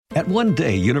At One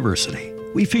Day University,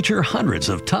 we feature hundreds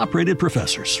of top-rated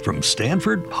professors from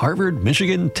Stanford, Harvard,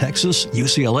 Michigan, Texas,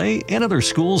 UCLA, and other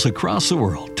schools across the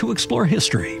world to explore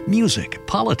history, music,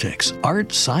 politics,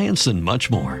 art, science, and much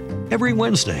more. Every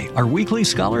Wednesday, our weekly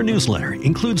scholar newsletter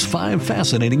includes 5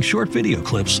 fascinating short video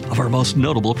clips of our most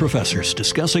notable professors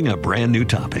discussing a brand new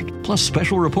topic, plus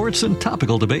special reports and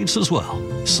topical debates as well.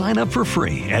 Sign up for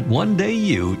free at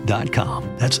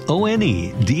onedayu.com. That's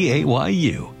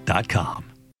ONEDAYU.com.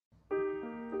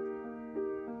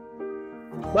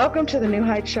 Welcome to the New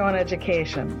Heights Show on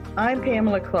Education. I'm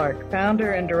Pamela Clark,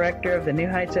 founder and director of the New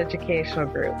Heights Educational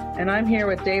Group, and I'm here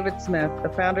with David Smith, the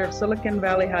founder of Silicon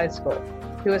Valley High School,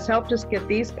 who has helped us get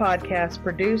these podcasts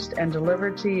produced and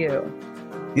delivered to you.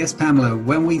 Yes, Pamela,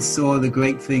 when we saw the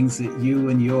great things that you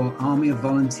and your army of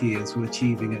volunteers were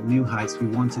achieving at New Heights, we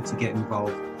wanted to get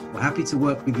involved. We're happy to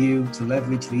work with you to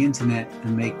leverage the internet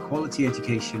and make quality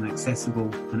education accessible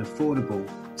and affordable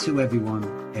to everyone,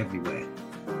 everywhere.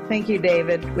 Thank you,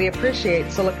 David. We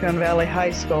appreciate Silicon Valley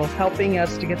High School helping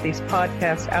us to get these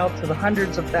podcasts out to the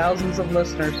hundreds of thousands of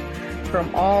listeners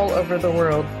from all over the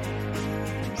world.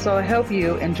 So I hope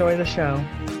you enjoy the show.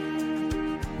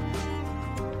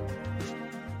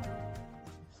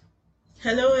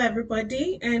 Hello,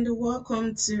 everybody, and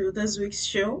welcome to this week's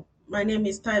show. My name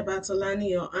is Taibat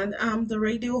Olaniyan, and I'm the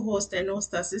radio host and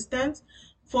host assistant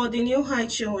for the New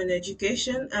Heights Show on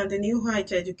Education and the New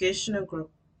Heights Educational Group.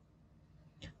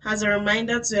 As a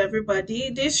reminder to everybody,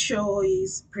 this show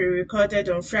is pre-recorded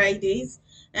on Fridays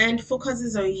and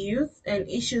focuses on youth and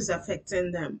issues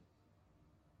affecting them.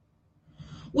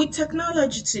 With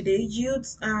technology today,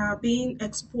 youths are being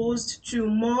exposed to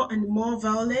more and more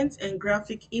violent and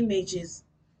graphic images.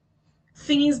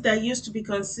 Things that used to be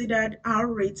considered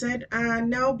R-rated are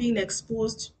now being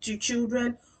exposed to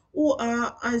children who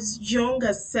are as young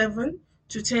as 7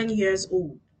 to 10 years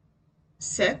old.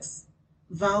 Sex,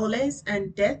 violence,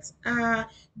 and death are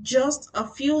just a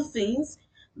few things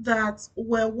that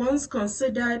were once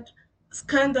considered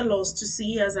scandalous to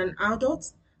see as an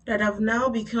adult that have now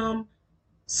become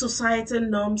societal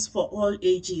norms for all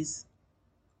ages.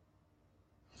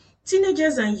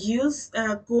 Teenagers and youth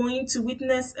are going to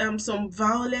witness some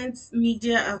violent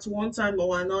media at one time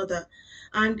or another.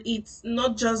 And it's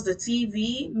not just the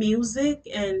TV, music,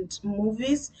 and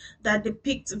movies that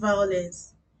depict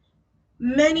violence.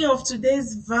 Many of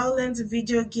today's violent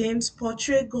video games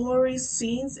portray gory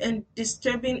scenes and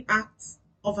disturbing acts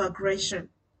of aggression.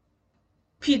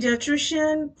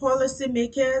 Pediatricians,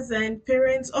 policymakers, and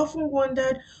parents often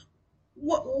wondered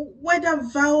whether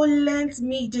violent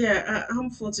media are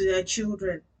harmful to their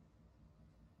children.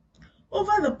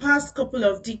 Over the past couple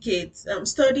of decades,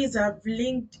 studies have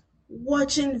linked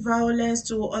watching violence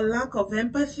to a lack of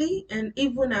empathy and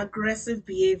even aggressive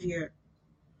behavior.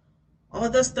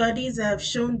 Other studies have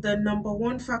shown the number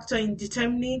one factor in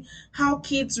determining how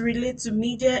kids relate to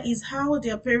media is how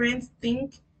their parents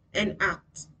think and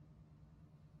act.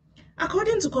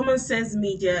 According to Common Sense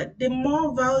Media, the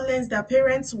more violence that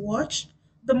parents watch,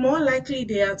 the more likely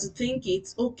they are to think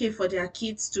it's okay for their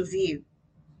kids to view.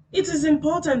 It is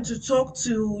important to talk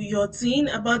to your teen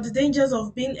about the dangers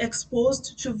of being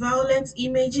exposed to violent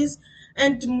images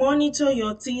and monitor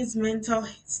your teen's mental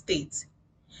state.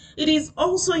 It is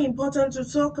also important to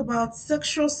talk about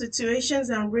sexual situations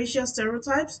and racial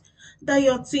stereotypes that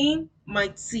your teen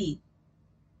might see.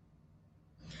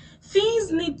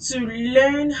 Teens need to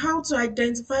learn how to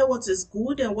identify what is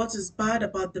good and what is bad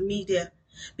about the media,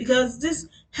 because this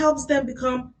helps them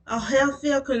become a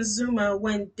healthier consumer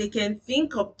when they can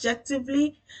think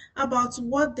objectively about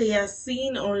what they are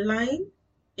seeing online,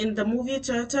 in the movie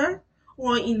theater,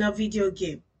 or in a video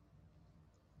game.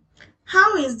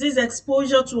 How is this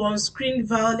exposure to on-screen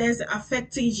violence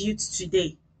affecting youth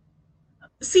today?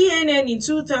 CNN in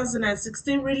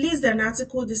 2016 released an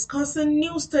article discussing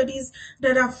new studies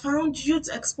that have found youth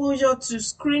exposure to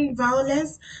screen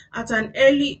violence at an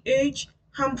early age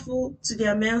harmful to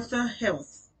their mental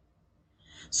health.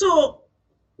 So,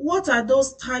 what are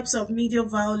those types of media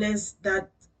violence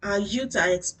that our youth are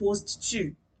exposed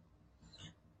to?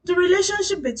 The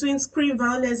relationship between screen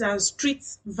violence and street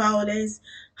violence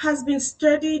has been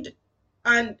studied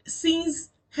and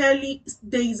since early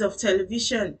days of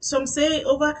television. Some say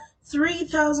over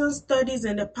 3,000 studies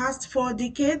in the past 4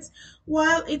 decades,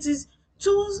 while it is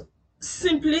too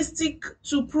simplistic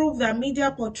to prove that media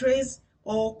portrays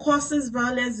or causes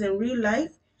violence in real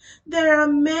life. There are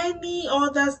many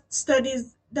other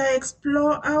studies that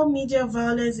explore how media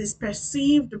violence is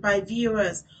perceived by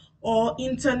viewers or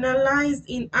internalized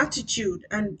in attitude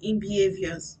and in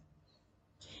behaviors.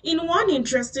 In one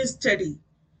interesting study,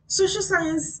 social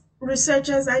science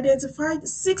researchers identified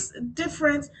six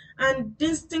different and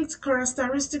distinct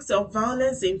characteristics of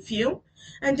violence in film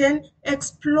and then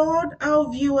explored how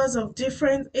viewers of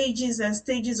different ages and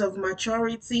stages of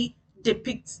maturity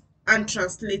depict and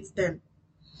translate them.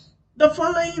 The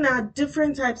following are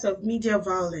different types of media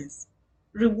violence.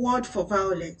 Reward for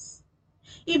violence.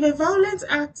 If a violent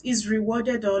act is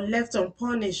rewarded or left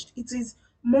unpunished, it is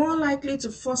more likely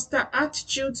to foster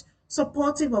attitudes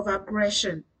supportive of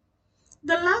aggression.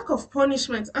 The lack of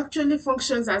punishment actually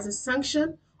functions as a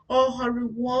sanction or a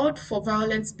reward for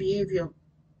violent behavior.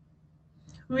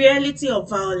 Reality of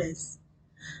violence.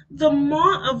 The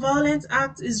more a violent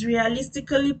act is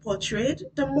realistically portrayed,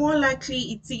 the more likely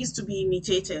it is to be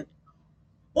imitated.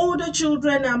 Older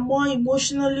children are more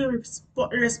emotionally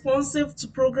responsive to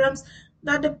programs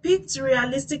that depict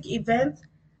realistic events,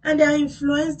 and they are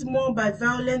influenced more by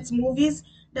violent movies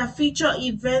that feature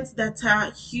events that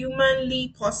are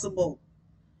humanly possible.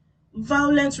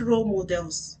 Violent role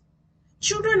models.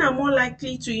 Children are more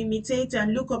likely to imitate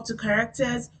and look up to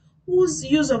characters whose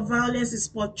use of violence is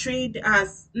portrayed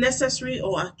as necessary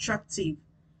or attractive.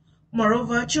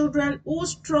 Moreover, children who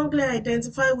strongly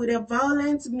identify with a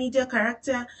violent media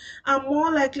character are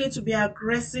more likely to be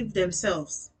aggressive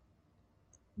themselves.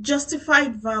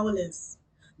 Justified violence.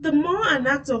 The more an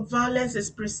act of violence is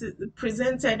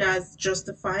presented as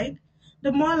justified,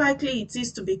 the more likely it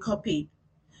is to be copied.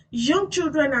 Young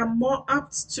children are more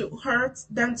apt to hurt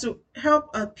than to help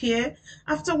appear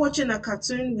after watching a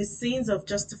cartoon with scenes of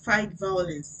justified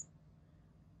violence.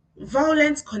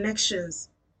 Violent connections.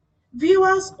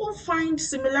 Viewers who find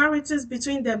similarities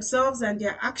between themselves and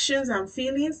their actions and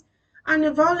feelings and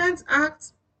a violent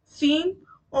act, theme,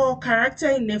 or character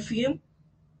in a film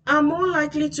are more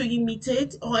likely to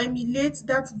imitate or emulate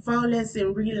that violence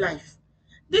in real life.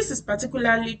 This is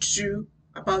particularly true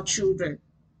about children.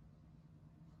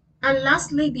 And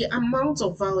lastly, the amount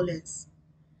of violence.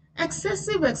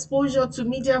 Excessive exposure to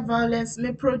media violence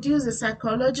may produce a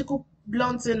psychological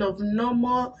blunting of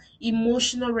normal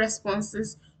emotional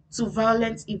responses to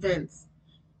violent events.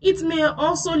 It may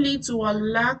also lead to a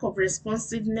lack of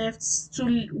responsiveness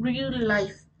to real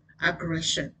life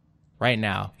aggression. Right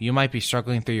now, you might be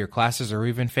struggling through your classes or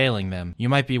even failing them. You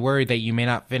might be worried that you may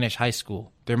not finish high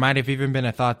school. There might have even been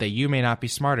a thought that you may not be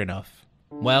smart enough.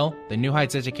 Well, the New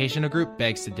Heights Educational Group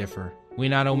begs to differ. We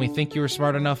not only think you are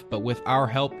smart enough, but with our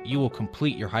help, you will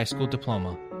complete your high school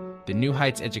diploma. The New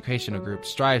Heights Educational Group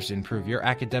strives to improve your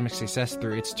academic success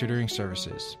through its tutoring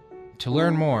services. To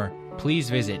learn more, please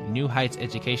visit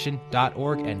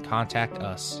newheightseducation.org and contact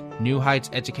us. New Heights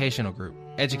Educational Group,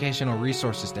 educational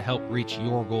resources to help reach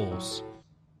your goals.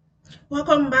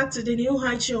 Welcome back to the New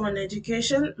Heights Show on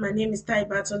Education. My name is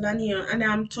Taibat Olaniyan, and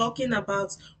I'm talking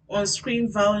about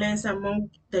on-screen violence among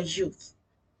the youth.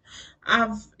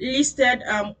 I've listed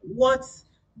what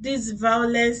this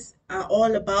violence are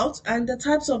all about and the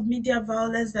types of media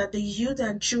violence that the youth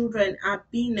and children are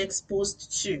being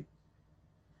exposed to.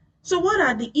 So what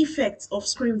are the effects of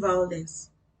screen violence?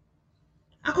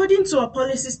 According to a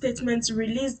policy statement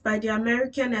released by the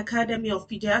American Academy of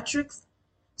Pediatrics,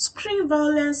 screen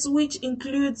violence, which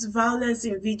includes violence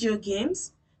in video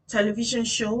games, television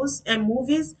shows, and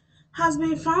movies, has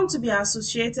been found to be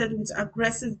associated with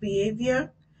aggressive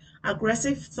behavior,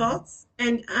 aggressive thoughts,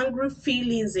 and angry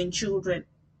feelings in children.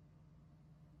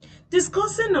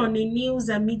 Discussing on a news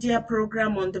and media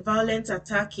program on the violent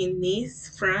attack in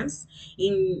Nice, France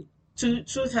in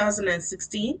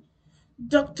 2016,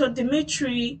 Dr.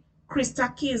 Dimitri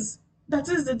Christakis, that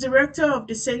is the director of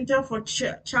the Center for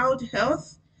Child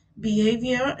Health,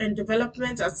 Behavior and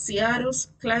Development at Seattle's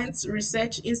Client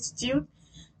Research Institute,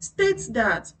 states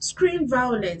that screen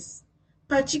violence,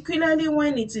 particularly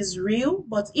when it is real,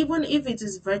 but even if it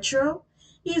is virtual,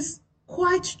 is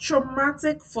quite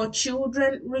traumatic for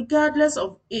children regardless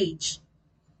of age.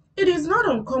 It is not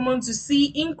uncommon to see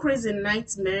increase in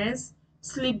nightmares,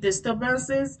 sleep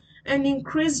disturbances, and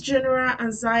increased general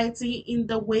anxiety in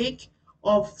the wake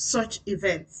of such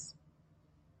events.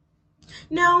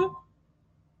 Now,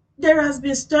 there has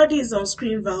been studies on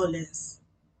screen violence.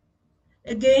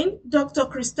 Again, Dr.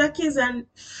 Christakis and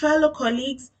fellow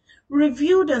colleagues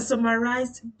reviewed and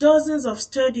summarized dozens of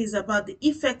studies about the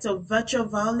effect of virtual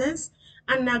violence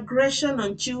and aggression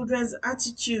on children's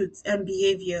attitudes and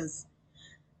behaviors.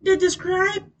 They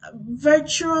describe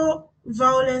virtual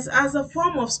violence as a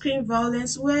form of screen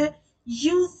violence where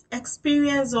youth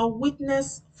experience or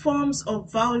witness forms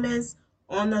of violence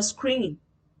on a screen.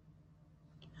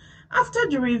 After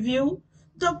the review,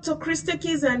 Dr.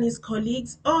 Christakis and his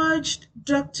colleagues urged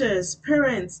doctors,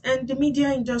 parents, and the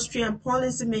media industry and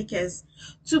policymakers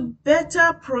to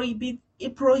better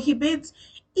prohibit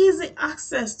easy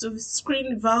access to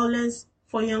screen violence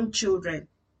for young children.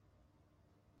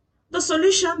 The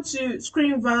solution to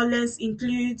screen violence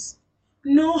includes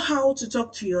know how to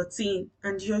talk to your teen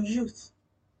and your youth.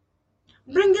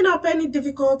 Bringing up any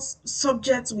difficult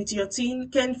subjects with your teen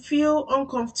can feel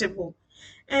uncomfortable,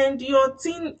 and your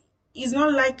teen is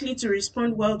not likely to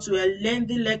respond well to a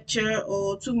lengthy lecture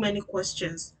or too many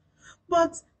questions.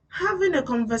 But having a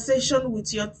conversation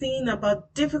with your teen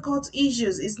about difficult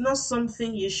issues is not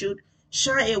something you should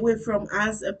shy away from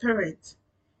as a parent.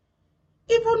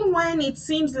 Even when it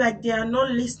seems like they are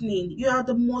not listening, you are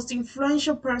the most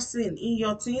influential person in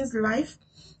your teen's life,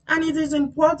 and it is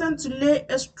important to lay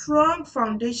a strong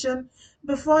foundation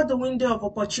before the window of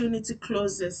opportunity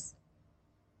closes.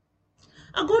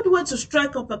 A good way to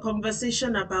strike up a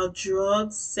conversation about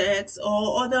drugs, sex,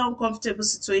 or other uncomfortable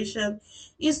situations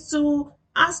is to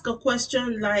ask a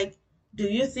question like, do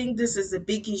you think this is a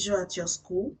big issue at your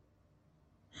school?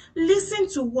 Listen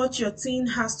to what your teen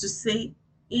has to say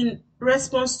in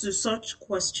response to such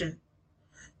question.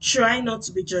 Try not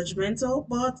to be judgmental,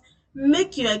 but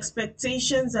make your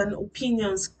expectations and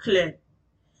opinions clear.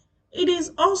 It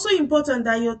is also important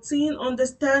that your teen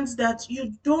understands that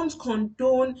you don't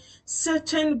condone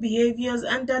certain behaviors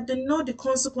and that they know the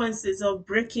consequences of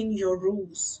breaking your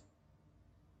rules.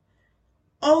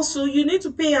 Also, you need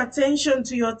to pay attention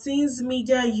to your teen's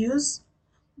media use.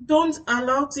 Don't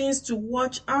allow teens to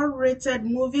watch R-rated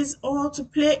movies or to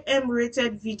play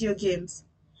M-rated video games.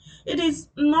 It is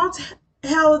not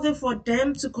healthy for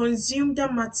them to consume the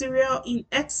material in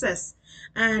excess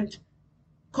and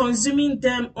consuming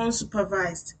them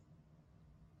unsupervised.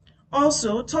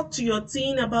 Also, talk to your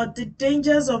teen about the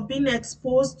dangers of being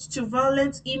exposed to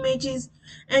violent images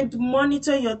and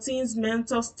monitor your teen's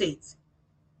mental state.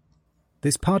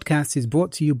 This podcast is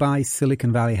brought to you by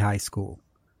Silicon Valley High School,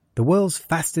 the world's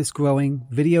fastest growing,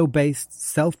 video-based,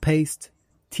 self-paced,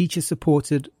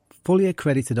 teacher-supported, fully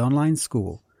accredited online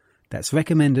school that's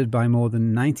recommended by more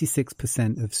than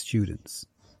 96% of students.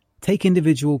 Take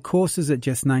individual courses at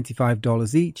just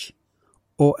 $95 each,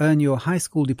 or earn your high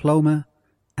school diploma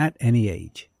at any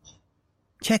age.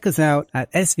 Check us out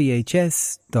at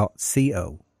svhs.co.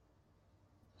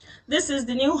 This is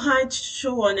the New Heights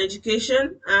show on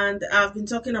education, and I've been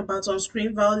talking about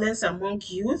on-screen violence among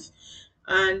youth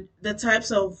and the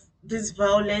types of this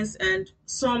violence and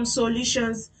some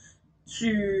solutions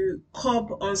to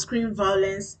curb on-screen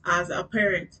violence as a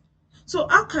parent. So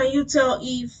how can you tell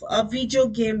if a video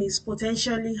game is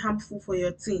potentially harmful for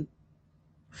your teen?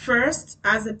 First,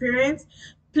 as a parent,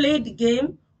 play the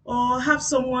game or have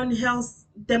someone else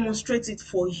demonstrate it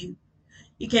for you.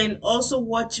 You can also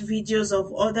watch videos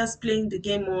of others playing the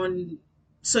game on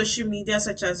social media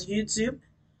such as YouTube.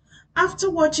 After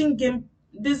watching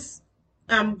this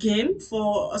game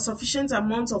for a sufficient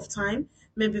amount of time,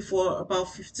 maybe for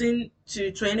about 15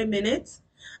 to 20 minutes,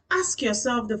 ask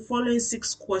yourself the following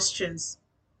 6 questions.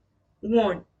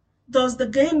 1. Does the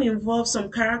game involve some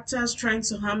characters trying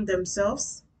to harm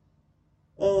themselves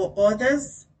or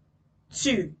others?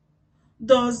 2.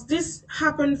 Does this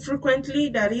happen frequently,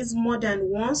 that is more than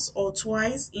once or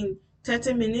twice in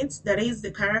 30 minutes, that is the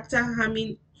character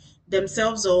harming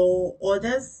themselves or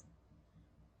others?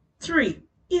 3.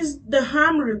 Is the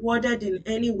harm rewarded in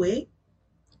any way?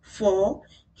 4.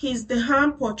 Is the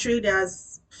harm portrayed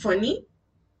as funny?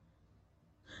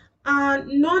 Are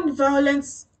non-violent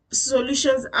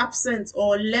solutions absent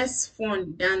or less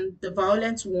fun than the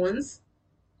violent ones?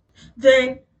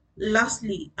 Then,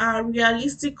 lastly, are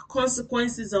realistic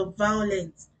consequences of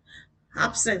violence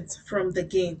absent from the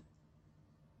game?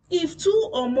 If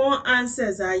 2 or more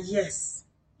answers are yes,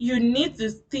 you need to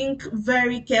think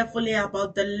very carefully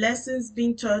about the lessons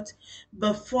being taught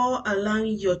before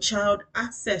allowing your child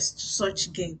access to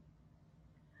such game.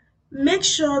 Make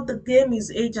sure the game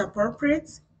is age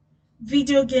appropriate.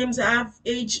 Video games have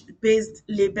age-based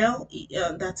label,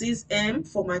 that is M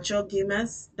for mature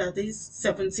gamers, that is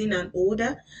 17 and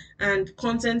older, and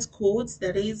content codes,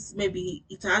 that is maybe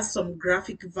it has some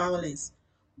graphic violence.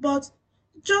 But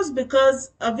just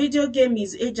because a video game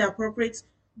is age appropriate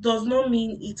does not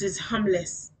mean it is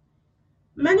harmless.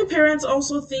 Many parents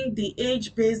also think the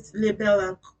age-based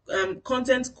label and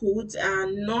content codes are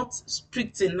not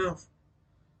strict enough.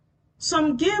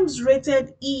 Some games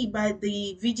rated E by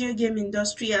the video game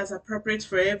industry as appropriate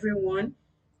for everyone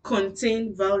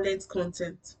contain violent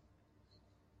content.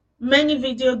 Many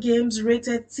video games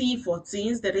rated T for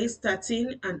teens, that is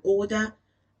 13 and older,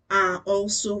 are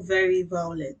also very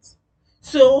violent.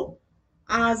 So,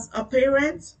 as a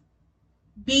parent,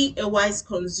 be a wise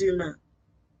consumer.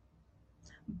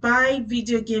 Buy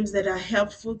video games that are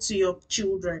helpful to your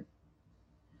children.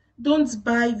 Don't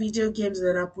buy video games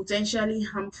that are potentially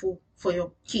harmful for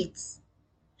your kids.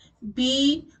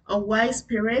 Be a wise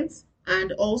parent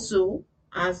and also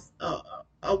as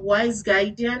a wise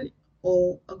guardian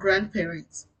or a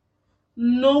grandparent.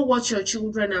 Know what your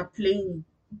children are playing.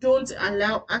 Don't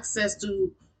allow access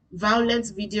to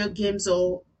violent video games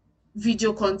or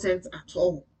video content at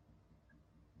all.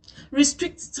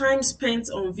 Restrict time spent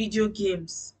on video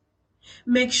games.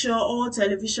 Make sure all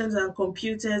televisions and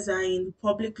computers are in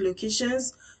public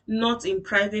locations, not in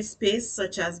private space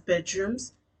such as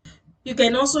bedrooms. You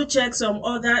can also check some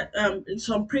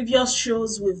previous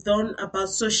shows we've done about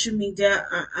social media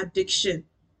addiction.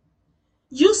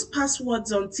 Use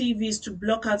passwords on TVs to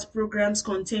block out programs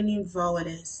containing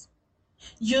violence.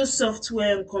 Use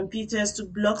software on computers to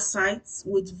block sites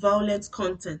with violent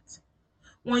content.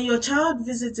 When your child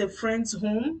visits a friend's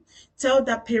home, tell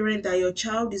that parent that your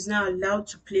child is not allowed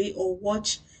to play or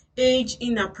watch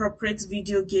age-inappropriate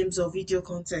video games or video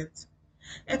content.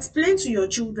 Explain to your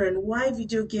children why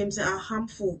video games are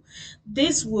harmful.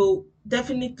 This will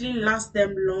definitely last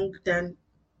them long than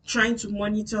trying to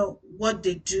monitor what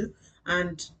they do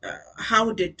and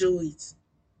how they do it.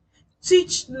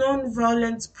 Teach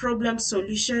non-violent problem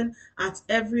solution at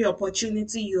every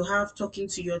opportunity you have talking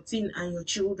to your teen and your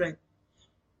children.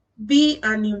 Be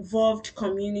an involved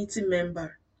community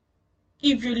member.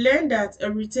 If you learn that a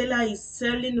retailer is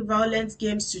selling violent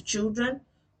games to children,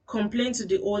 complain to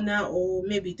the owner or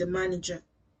maybe the manager.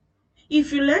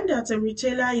 If you learn that a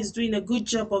retailer is doing a good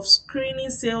job of screening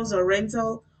sales or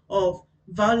rental of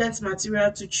violent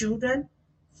material to children,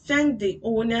 thank the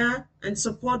owner and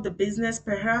support the business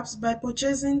perhaps by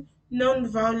purchasing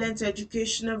non-violent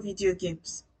educational video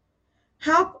games.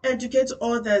 Help educate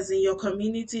others in your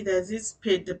community, that is,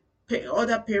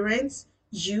 other parents,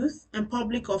 youth, and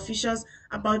public officials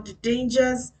about the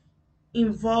dangers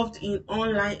involved in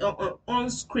online or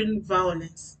on-screen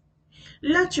violence.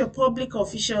 Let your public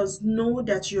officials know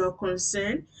that you are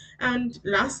concerned. And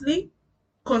lastly,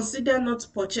 consider not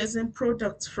purchasing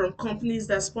products from companies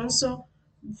that sponsor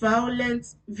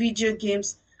violent video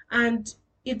games, and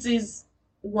it is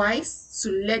wise to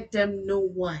let them know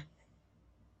why.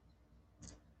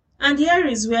 And here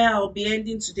is where I'll be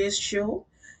ending today's show.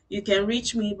 You can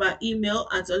reach me by email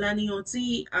at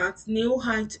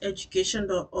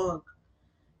olaniyan@newheighteducation.org.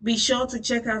 Be sure to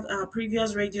check out our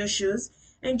previous radio shows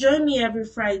and join me every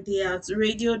Friday at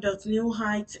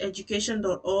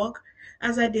radio.newheighteducation.org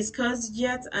as I discuss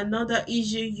yet another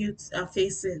issue youths are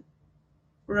facing.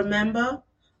 Remember,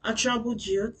 a troubled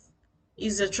youth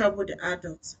is a troubled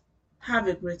adult. Have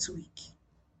a great week.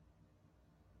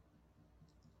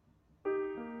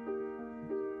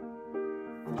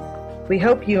 We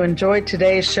hope you enjoyed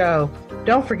today's show.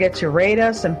 Don't forget to rate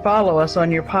us and follow us on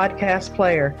your podcast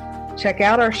player. Check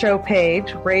out our show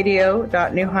page,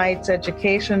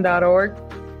 radio.newheightseducation.org,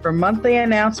 for monthly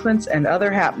announcements and other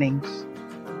happenings.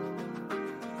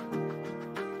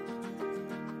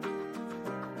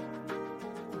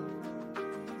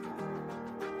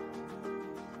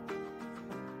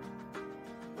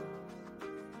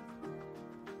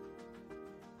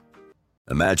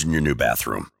 Imagine your new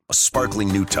bathroom. A sparkling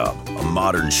new tub, a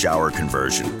modern shower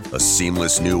conversion, a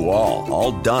seamless new wall,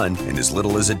 all done in as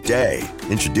little as a day.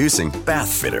 Introducing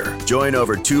Bath Fitter. Join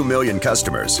over 2 million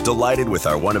customers delighted with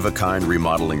our one-of-a-kind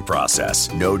remodeling process.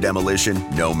 No demolition,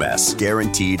 no mess.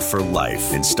 Guaranteed for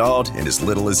life. Installed in as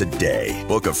little as a day.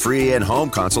 Book a free in-home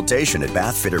consultation at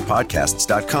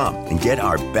bathfitterpodcasts.com and get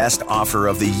our best offer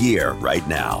of the year right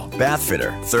now. Bath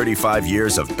Fitter, 35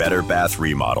 years of better bath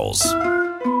remodels.